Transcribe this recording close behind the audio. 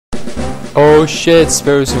Oh shit,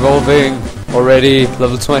 Spirit's evolving already.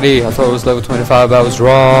 Level 20. I thought it was level 25, but I was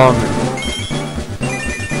wrong.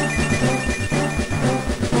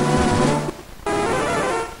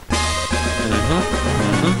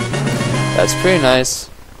 That's pretty nice.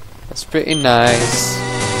 That's pretty nice.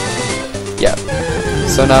 Yeah.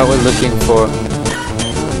 So now we're looking for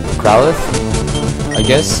Growlithe, I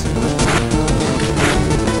guess.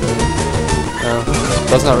 No,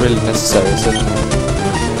 that's not really necessary, is it?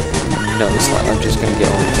 No, it's not. I'm just gonna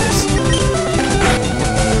get on with this.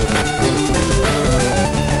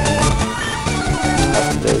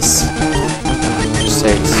 After this, it just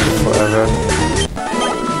takes forever.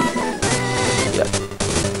 Yep.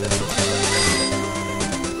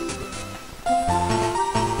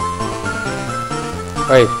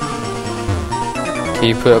 Wait. Can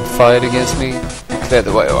you put up a fight against me? Clear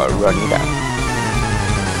the way or I'll run you down.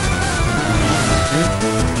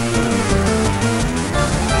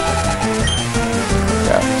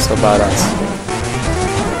 Yeah, so badass.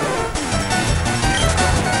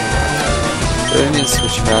 I didn't need to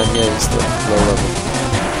switch him out, yeah, he's still low level.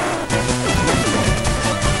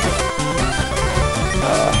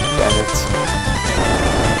 Damn it.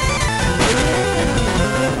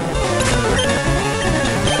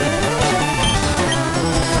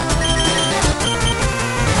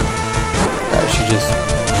 I should just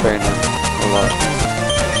train him a lot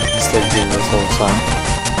instead of doing this whole time.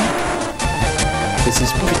 This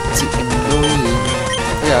is pretty annoying.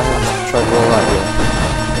 Yeah, I have to try to roll out here.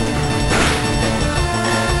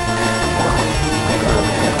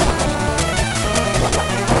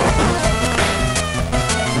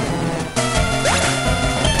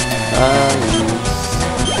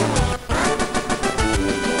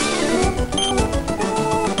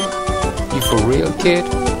 You for real, kid?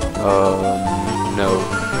 No.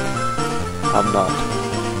 I'm not.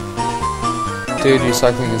 Dude, you're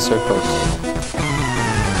cycling in circles.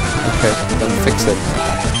 Okay, then fix it.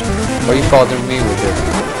 Why are you bothering me with it?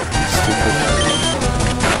 Stupid.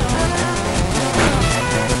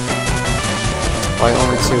 Why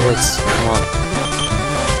only 2 hits? Come on.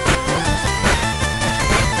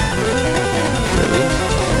 Really?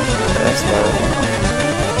 That's better.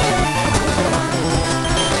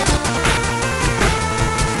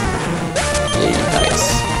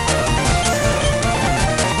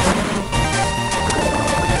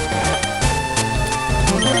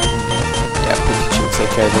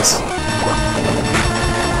 Take care of this.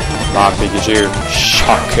 Not Pikachu.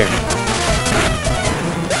 Shock him.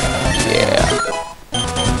 Yeah.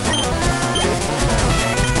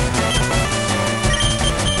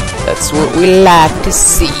 That's what we like to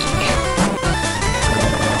see.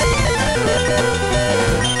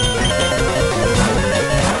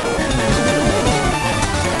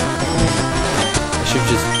 I should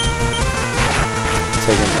just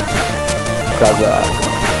take him. Grab that.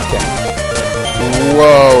 Okay.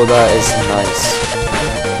 Whoa, that is nice.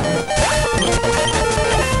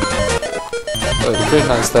 Oh, it's pretty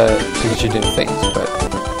nice that Pikachu did things, but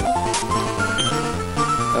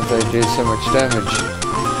not that they do so much damage.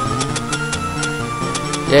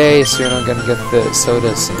 Yay, so you're not gonna get the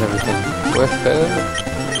sodas and everything. Woohoo!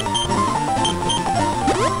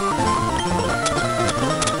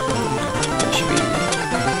 That should be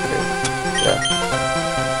good. Yeah.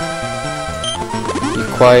 Be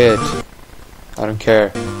quiet. I don't care.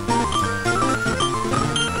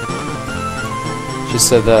 She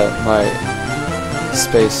said that my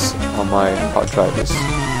space on my hard drive is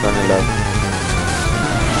running low.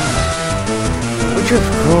 Which of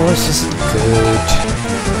course isn't good.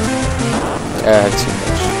 I had too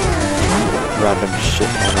much random shit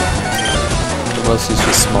on it. The most is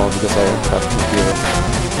just small because I don't have to computer.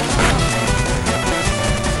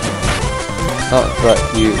 Not that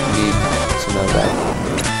you need to know that.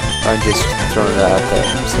 I'm just throwing that out there,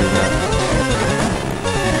 so you know.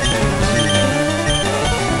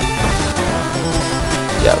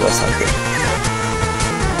 Yeah, that's not good.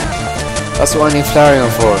 That's what I need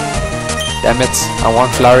Flareon for. Damn it, I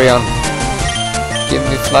want Flareon. Give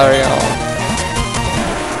me Flareon.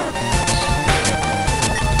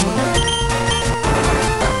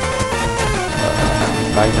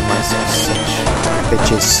 Magnemize such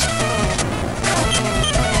bitches.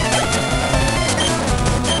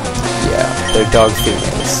 They're dog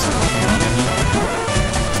females.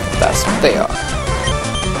 That's what they are.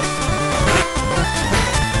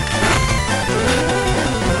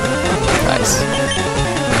 Nice.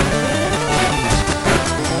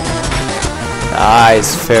 Nice,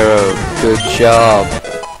 Fearow. Good job.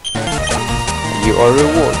 You are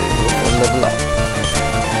rewarded with a level up.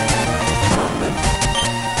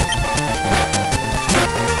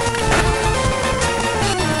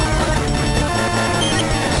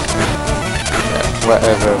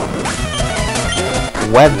 wherever.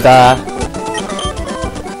 Weather.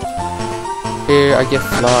 Here I get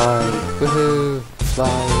fly. Woohoo!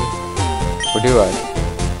 Fly. Or do I?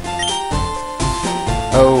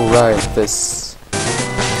 Oh right, this.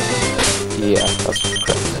 Yeah, that's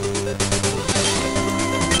correct.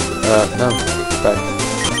 No, but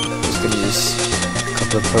just gonna use a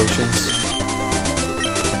couple of potions.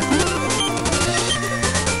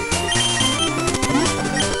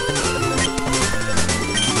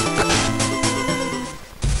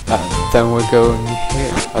 Then we're going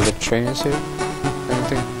here. Are the trainers here?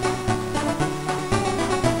 Anything?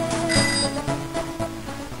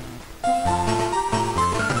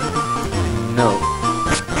 No.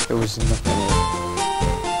 There was nothing here.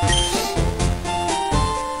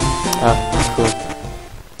 Ah, cool.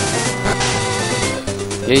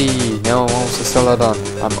 Yay, now I'm almost at Celadon.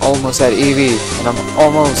 I'm almost at EV, and I'm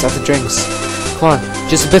almost at the drinks. Come on,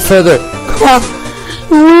 just a bit further. Come on!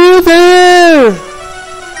 We're there!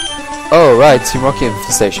 Oh right, Team Rocket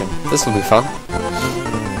Infestation. This will be fun.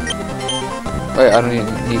 Wait, I don't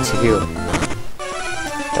even need to heal.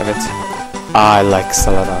 Damn it. I like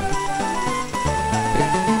Celadon.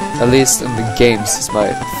 At least in the games, it's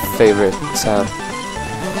my favorite town.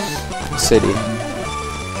 City.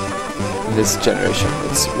 In this generation,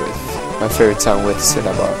 it's with my favorite town with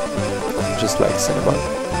Cinnabar. Just like Cinnabar.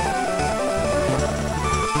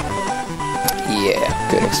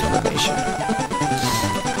 Yeah, good explanation.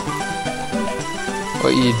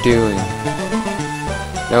 What are you doing?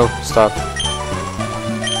 No, stop.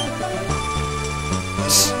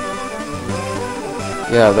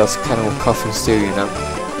 Yeah, that's kind of what coffins do, you know.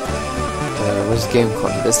 Where's the game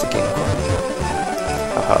coin? There's the game coin.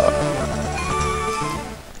 Haha.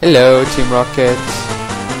 Hello, Team Rocket.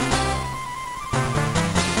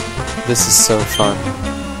 This is so fun.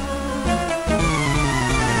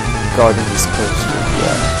 Guarding this poster,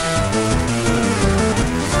 yeah.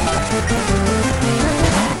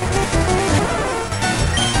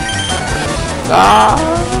 Ah!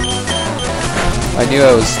 I knew I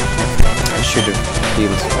should have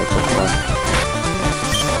healed my Pokémon.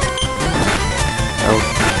 Oh.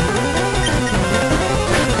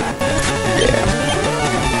 Yeah.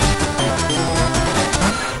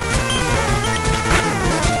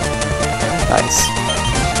 Nice.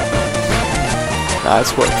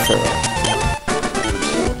 Nice work, Fearow.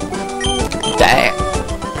 Damn!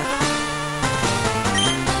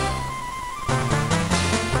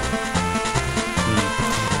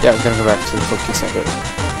 Yeah, I'm gonna go back to the Poké Center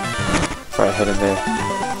before I head in there.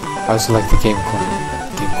 I also like the game coin.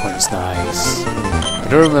 The game coin is nice. I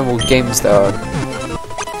don't remember what games there are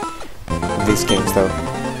in these games though.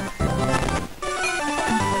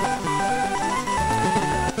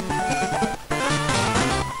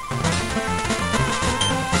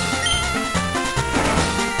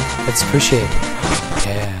 Let's push it.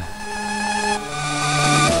 Yeah.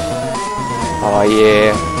 Oh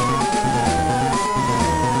yeah.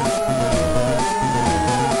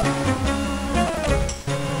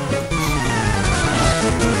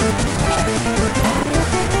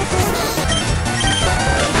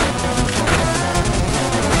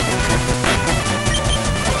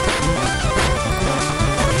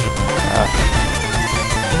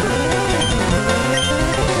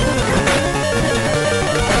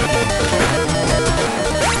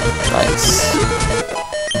 Nice.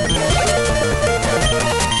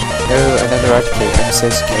 Oh, another arcade. I'm so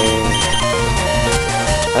scared.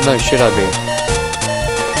 I know, should I be?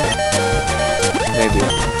 Maybe.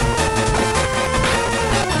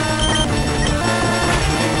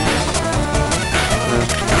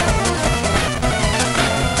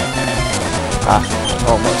 Ah,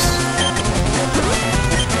 almost.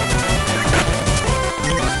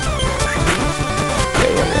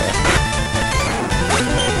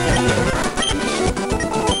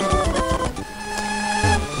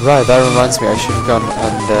 Right, that reminds me, I should have gone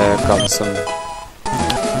and gotten some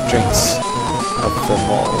drinks at the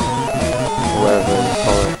mall, wherever you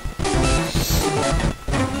call it.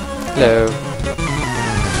 Hello.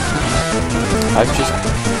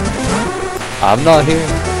 I'm not here.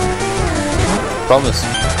 Promise.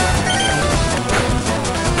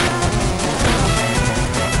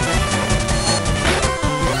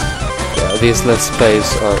 Yeah, these let's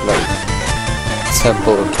plays are like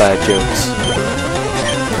temple of bad jokes.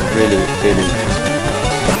 Really, really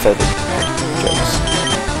pathetic jokes.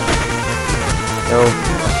 No.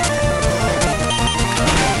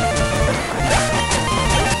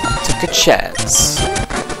 Took a chance.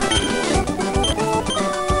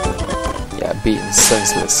 Yeah, beaten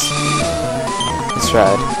senseless. That's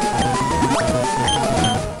right.